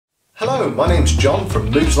Hello, my name's John from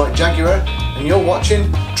Moves Like Jaguar, and you're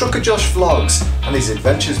watching Trucker Josh Vlogs and his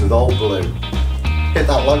adventures with Old Blue. Hit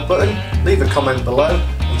that like button, leave a comment below,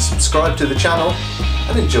 and subscribe to the channel,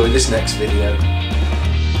 and enjoy this next video.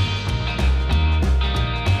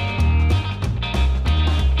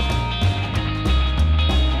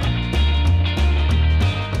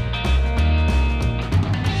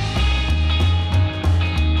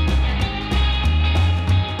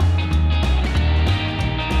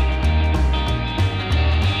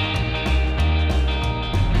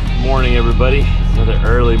 Morning, everybody. Another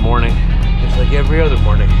early morning, just like every other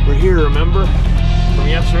morning. We're here, remember, from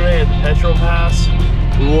yesterday at the petrol pass.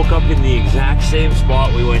 We woke up in the exact same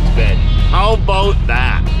spot we went to bed. How about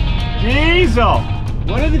that? Diesel,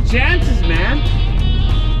 what are the chances, man?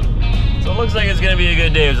 So it looks like it's gonna be a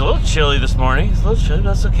good day. It was a little chilly this morning. It's a little chilly,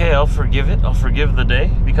 that's okay. I'll forgive it. I'll forgive the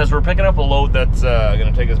day because we're picking up a load that's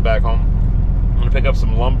gonna take us back home. I'm gonna pick up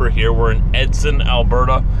some lumber here. We're in Edson,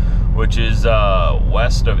 Alberta, which is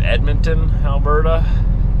west of Edmonton, Alberta.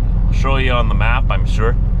 I'll show you on the map, I'm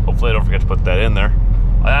sure. Hopefully I don't forget to put that in there.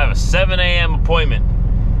 I have a 7 a.m. appointment,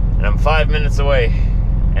 and I'm 5 minutes away,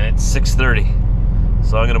 and it's 6:30.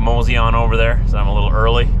 So I'm gonna mosey on over there, so I'm a little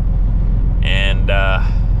early, and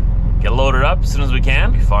get loaded up as soon as we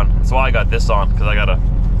can. Be fun. That's why I got this on, because I gotta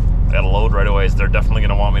load right away. So they're definitely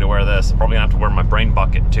gonna want me to wear this. I'm probably gonna have to wear my brain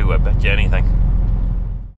bucket too, I bet you anything.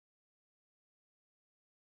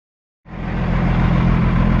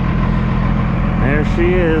 There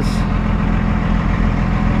she is.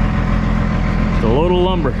 The load of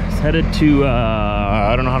lumber is headed to,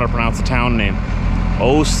 I don't know how to pronounce the town name.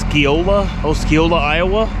 Osceola,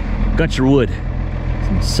 Iowa. Got your wood.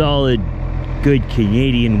 Some solid, good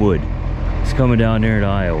Canadian wood. It's coming down there to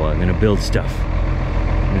Iowa. I'm gonna build stuff.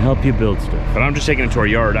 I'm gonna help you build stuff. But I'm just taking it to our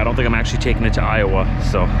yard. I don't think I'm actually taking it to Iowa,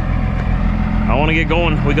 so. I want to get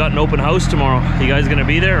going. We got an open house tomorrow. You guys gonna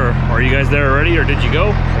be there, or are you guys there already, or did you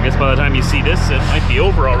go? I guess by the time you see this, it might be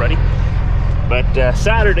over already. But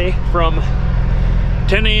Saturday from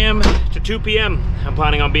 10 a.m. to 2 p.m. I'm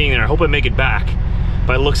planning on being there. I hope I make it back.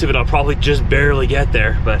 By the looks of it, I'll probably just barely get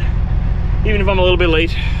there, but even if I'm a little bit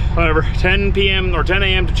late, whatever. 10 p.m. or 10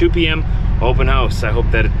 a.m. to 2 p.m. open house. I hope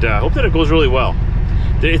that it goes really well.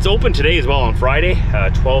 It's open today as well on Friday,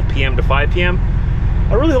 12 p.m. to 5 p.m.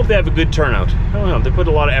 I really hope they have a good turnout. I don't know, they put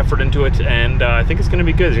a lot of effort into it, and I think it's gonna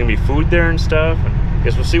be good. There's gonna be food there and stuff, and I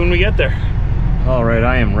guess we'll see when we get there. All right,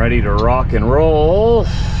 I am ready to rock and roll.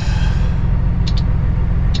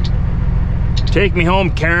 Take me home,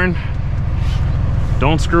 Karen.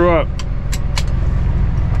 Don't screw up.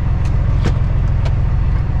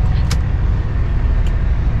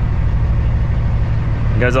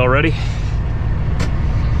 You guys all ready?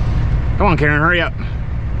 Come on, Karen, hurry up.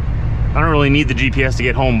 I don't really need the GPS to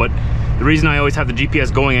get home, but the reason I always have the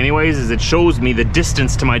GPS going anyways is it shows me the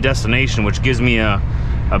distance to my destination, which gives me a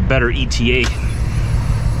better ETA.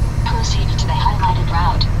 Proceed to the highlighted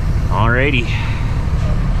route. Alrighty.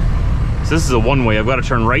 So this is a one-way. I've got to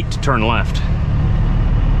turn right to turn left.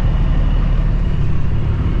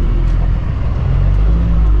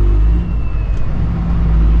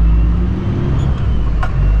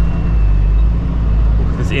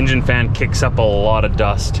 This engine fan kicks up a lot of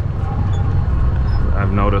dust,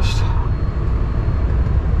 I've noticed.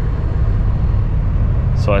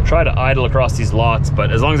 So I try to idle across these lots,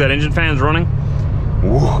 but as long as that engine fan's running,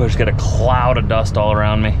 woo, I just get a cloud of dust all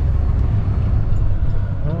around me.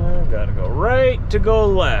 I gotta go right to go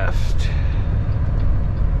left.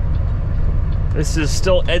 This is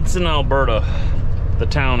still Edson, Alberta, the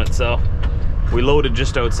town itself. We loaded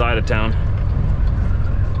just outside of town.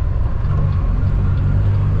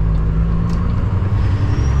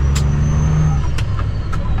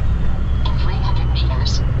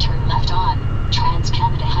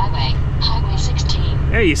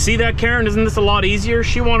 Hey, you see that, Karen? Isn't this a lot easier?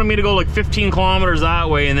 She wanted me to go like 15 kilometers that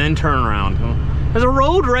way and then turn around. There's a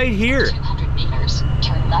road right here. 200 meters,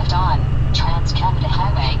 turn left on Trans-Canada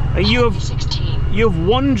Highway. You have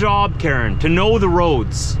one job, Karen, to know the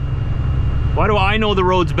roads. Why do I know the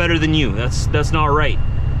roads better than you? That's not right.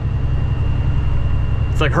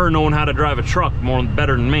 It's like her knowing how to drive a truck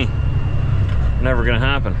better than me. Never gonna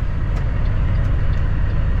happen.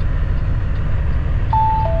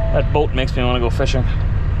 That boat makes me want to go fishing.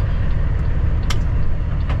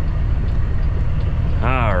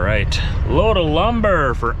 All right, load of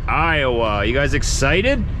lumber for Iowa. You guys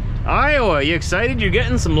excited? Iowa, you excited? You're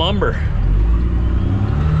getting some lumber.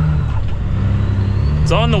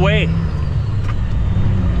 It's on the way.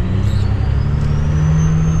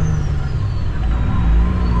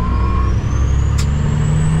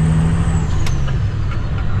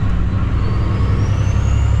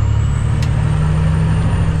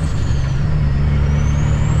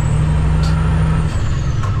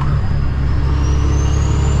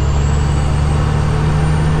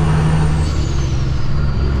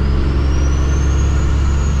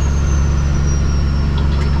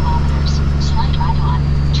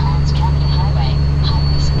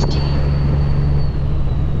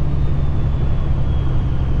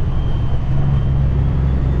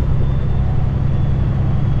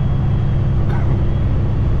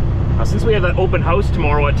 Now, since we have that open house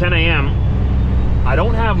tomorrow at 10 a.m., I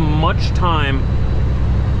don't have much time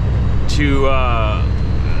to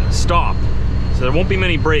stop. So there won't be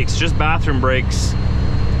many breaks, just bathroom breaks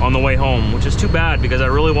on the way home, which is too bad because I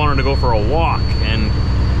really wanted to go for a walk and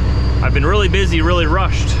I've been really busy, really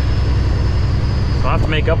rushed. So I'll have to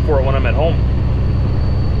make up for it when I'm at home.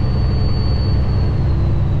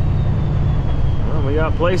 Well, we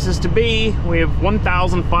got places to be. We have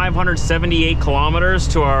 1,578 kilometers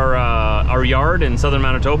to our yard in southern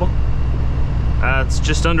Manitoba. That's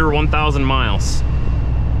just under 1,000 miles.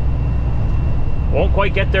 Won't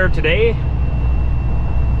quite get there today.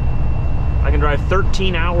 I can drive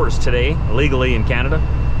 13 hours today, legally in Canada.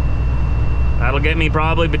 That'll get me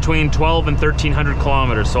probably between 12 and 1,300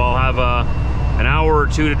 kilometers, so I'll have an hour or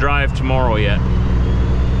two to drive tomorrow yet.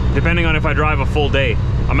 Depending on if I drive a full day,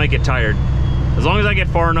 I might get tired. As long as I get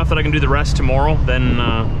far enough that I can do the rest tomorrow, then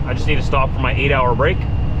I just need to stop for my 8-hour break,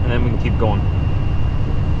 and then we can keep going.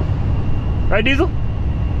 Right, Diesel?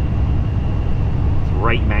 That's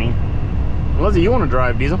right, man. Leslie, you want to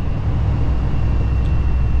drive, Diesel?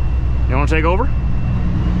 You want to take over?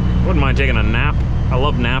 Wouldn't mind taking a nap. I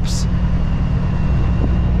love naps.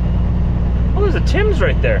 Oh, there's a Tim's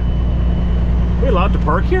right there. Are we allowed to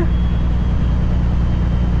park here?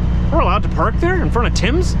 We're allowed to park there in front of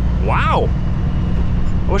Tim's? Wow.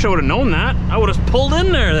 I wish I would have known that. I would have pulled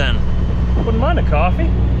in there then. Wouldn't mind a coffee.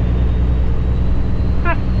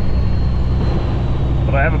 Huh.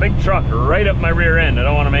 But I have a big truck right up my rear end. I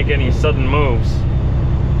don't want to make any sudden moves.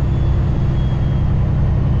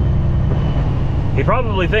 He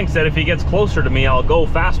probably thinks that if he gets closer to me, I'll go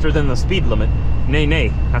faster than the speed limit. Nay, nay,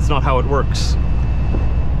 that's not how it works.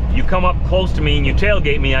 You come up close to me and you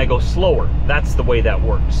tailgate me, I go slower. That's the way that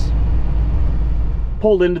works.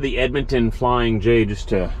 Pulled into the Edmonton Flying J just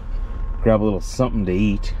to grab a little something to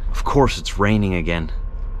eat. Of course it's raining again.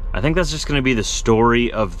 I think that's just gonna be the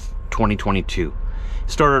story of 2022.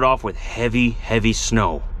 Started off with heavy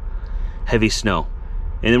snow. Heavy snow.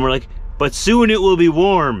 And then we're like, but soon it will be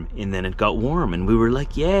warm. And then it got warm and we were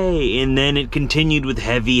like, yay. And then it continued with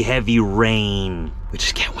heavy rain. We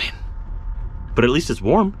just can't win. But at least it's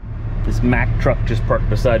warm. This Mack truck just parked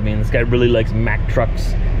beside me and this guy really likes Mack trucks.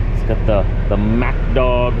 He's got the Mack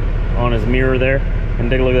dog on his mirror there. And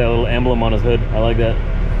take a look at that little emblem on his hood. I like that.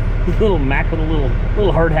 This little Mack with a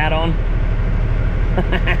little hard hat on.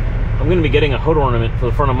 I'm gonna be getting a hood ornament for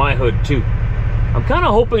the front of my hood too. I'm kind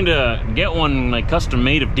of hoping to get one like custom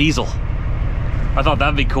made of diesel. I thought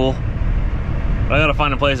that'd be cool. But I gotta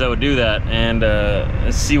find a place that would do that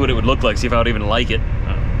and see what it would look like, see if I would even like it.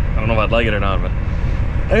 I don't know if I'd like it or not, but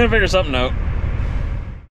I'm gonna figure something out.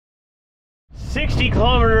 60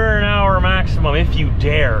 kilometer an hour maximum if you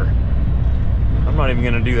dare. I'm not even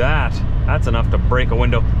gonna do that. That's enough to break a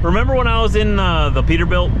window. Remember when I was in the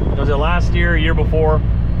Peterbilt? Was it last year, year before?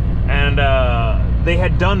 And they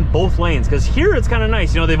had done both lanes, because here it's kind of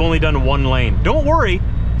nice, you know, they've only done one lane. Don't worry,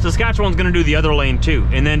 Saskatchewan's gonna do the other lane too,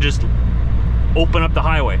 and then just open up the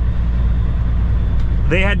highway.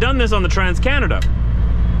 They had done this on the Trans-Canada.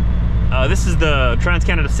 This is the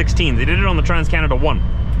Trans-Canada 16. They did it on the Trans-Canada 1.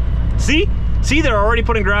 See, they're already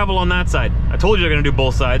putting gravel on that side. I told you they're gonna do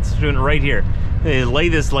both sides. They're doing it right here. They lay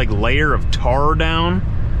this like layer of tar down,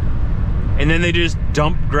 and then they just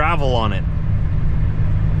dump gravel on it.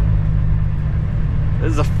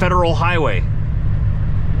 This is a federal highway.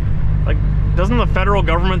 Like, doesn't the federal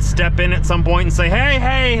government step in at some point and say,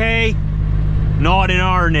 hey, not in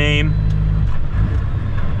our name?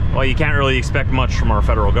 Well, you can't really expect much from our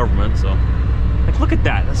federal government, so. Like, look at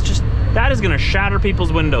that. That is gonna shatter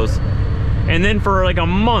people's windows. And then for like a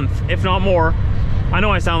month, if not more, I know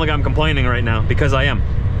I sound like I'm complaining right now, because I am.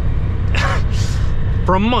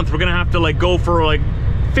 For a month, we're gonna have to like go for like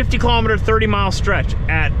 50 kilometer, 30 mile stretch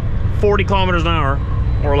at 40 kilometers an hour,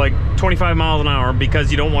 or like 25 miles an hour, because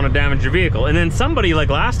you don't want to damage your vehicle. And then somebody, like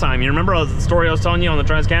last time, you remember the story I was telling you on the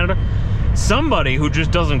Trans-Canada? Somebody who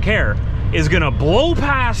just doesn't care is gonna blow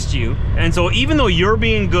past you, and so even though you're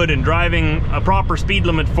being good and driving a proper speed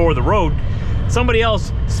limit for the road, somebody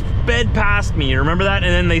else sped past me, you remember that?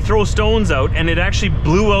 And then they throw stones out, and it actually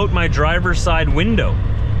blew out my driver's side window,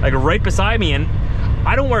 like right beside me, and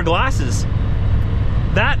I don't wear glasses.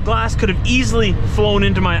 That glass could have easily flown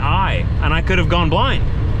into my eye, and I could have gone blind.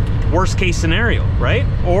 Worst case scenario, right?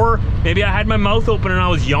 Or maybe I had my mouth open and I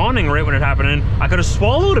was yawning right when it happened, and I could have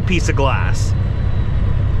swallowed a piece of glass.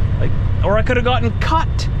 Like, or I could have gotten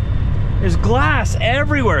cut. There's glass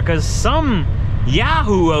everywhere, because some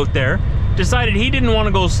yahoo out there decided he didn't want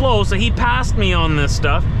to go slow, so he passed me on this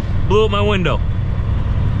stuff, blew out my window.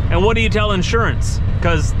 And what do you tell insurance?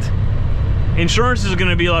 Because insurance is going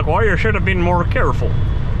to be like, well, you should have been more careful.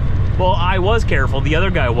 Well, I was careful, the other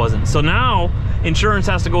guy wasn't. So now insurance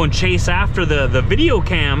has to go and chase after the video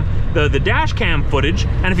cam, the dash cam footage.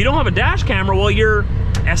 And if you don't have a dash camera, well, you're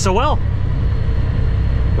SOL,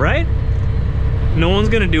 right? No one's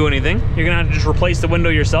gonna do anything. You're gonna have to just replace the window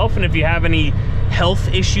yourself. And if you have any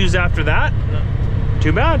health issues after that,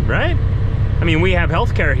 too bad, right? I mean, we have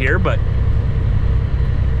healthcare here, but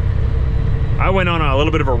I went on a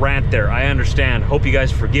little bit of a rant there. I understand. Hope you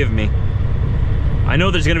guys forgive me. I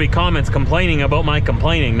know there's gonna be comments complaining about my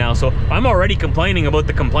complaining now, so I'm already complaining about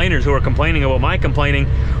the complainers who are complaining about my complaining,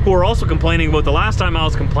 who are also complaining about the last time I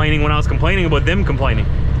was complaining when I was complaining about them complaining.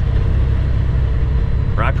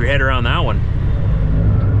 Wrap your head around that one.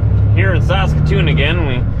 Here in Saskatoon again,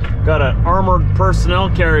 we got an armored personnel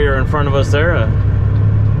carrier in front of us there.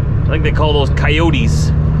 I think they call those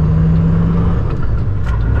coyotes.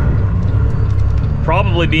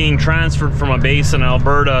 Probably being transferred from a base in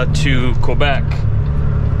Alberta to Quebec.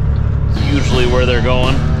 It's usually where they're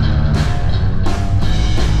going.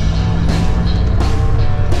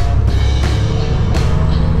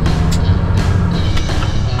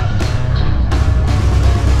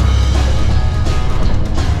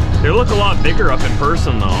 They look a lot bigger up in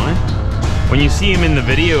person though, eh? When you see them in the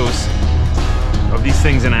videos of these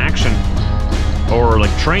things in action, or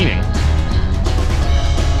like training,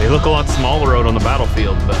 they look a lot smaller out on the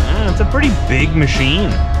battlefield, but it's a pretty big machine.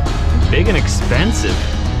 Big and expensive.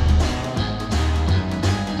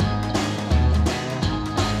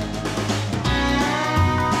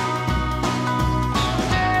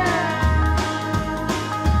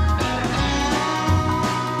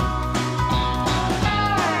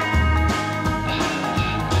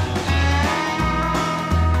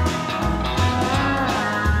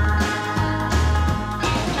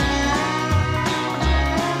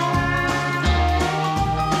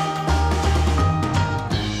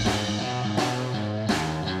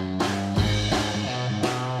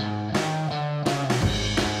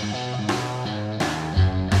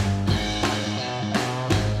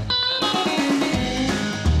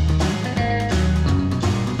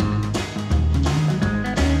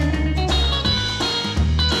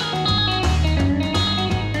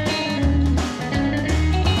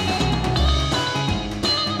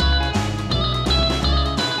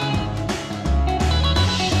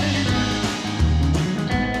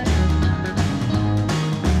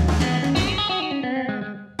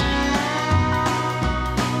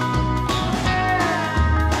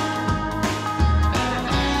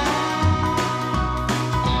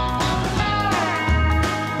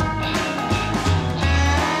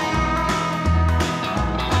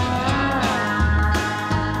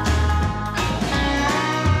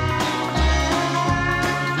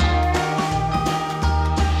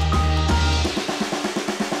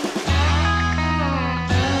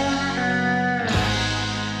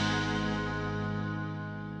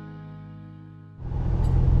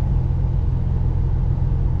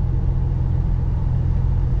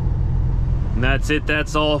 That's it.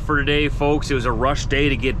 That's all for today, folks. It was a rush day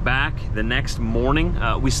to get back the next morning.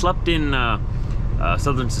 We slept in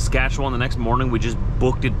southern Saskatchewan the next morning. We just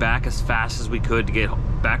booked it back as fast as we could to get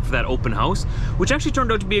back for that open house, which actually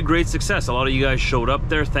turned out to be a great success. A lot of you guys showed up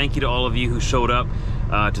there. Thank you to all of you who showed up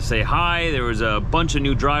to say hi. There was a bunch of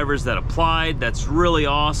new drivers that applied. That's really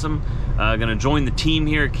awesome. Gonna join the team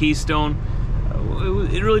here at Keystone.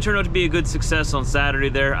 It really turned out to be a good success on Saturday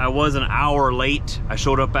there. I was an hour late. I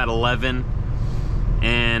showed up at 11.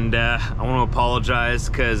 And I want to apologize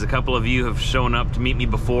because a couple of you have shown up to meet me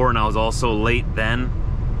before and I was also late then.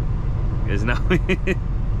 You guys know?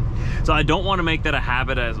 So I don't want to make that a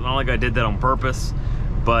habit. It's not like I did that on purpose.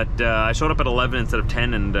 But I showed up at 11 instead of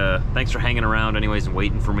 10, and thanks for hanging around anyways and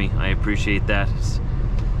waiting for me. I appreciate that. It's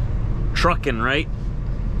trucking, right?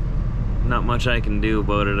 Not much I can do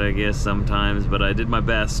about it, I guess, sometimes, but I did my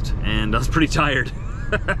best and I was pretty tired.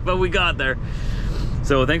 But we got there.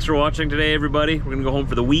 So thanks for watching today, everybody. We're gonna go home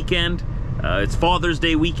for the weekend. It's Father's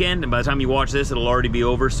Day weekend, and by the time you watch this, it'll already be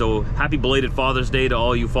over. So happy belated Father's Day to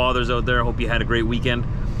all you fathers out there. I hope you had a great weekend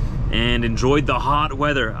and enjoyed the hot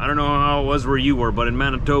weather. I don't know how it was where you were, but in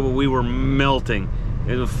Manitoba, we were melting.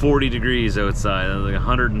 It was 40 degrees outside. It was like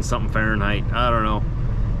 100 and something Fahrenheit. I don't know.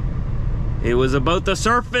 It was about the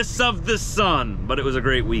surface of the sun, but it was a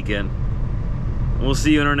great weekend. We'll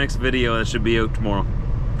see you in our next video. That should be out tomorrow,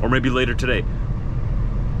 or maybe later today.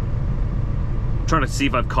 Trying to see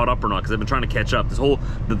if I've caught up or not, because I've been trying to catch up.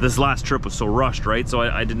 This last trip was so rushed, right? So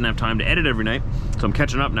I didn't have time to edit every night. So I'm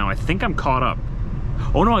catching up now. I think I'm caught up.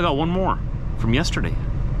 Oh no, I got one more from yesterday.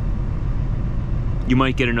 You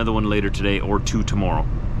might get another one later today or two tomorrow.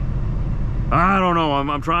 I don't know.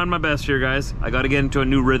 I'm trying my best here, guys. I got to get into a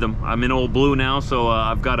new rhythm. I'm in Old Blue now, so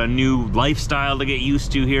I've got a new lifestyle to get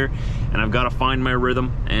used to here, and I've got to find my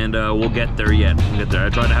rhythm, and we'll get there yet. We'll get there. I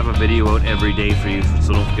try to have a video out every day for you,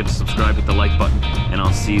 so don't forget to subscribe, hit the like button, and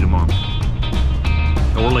I'll see you tomorrow.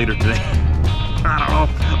 Or later today. I don't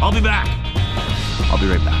know. I'll be back. I'll be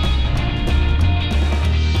right back.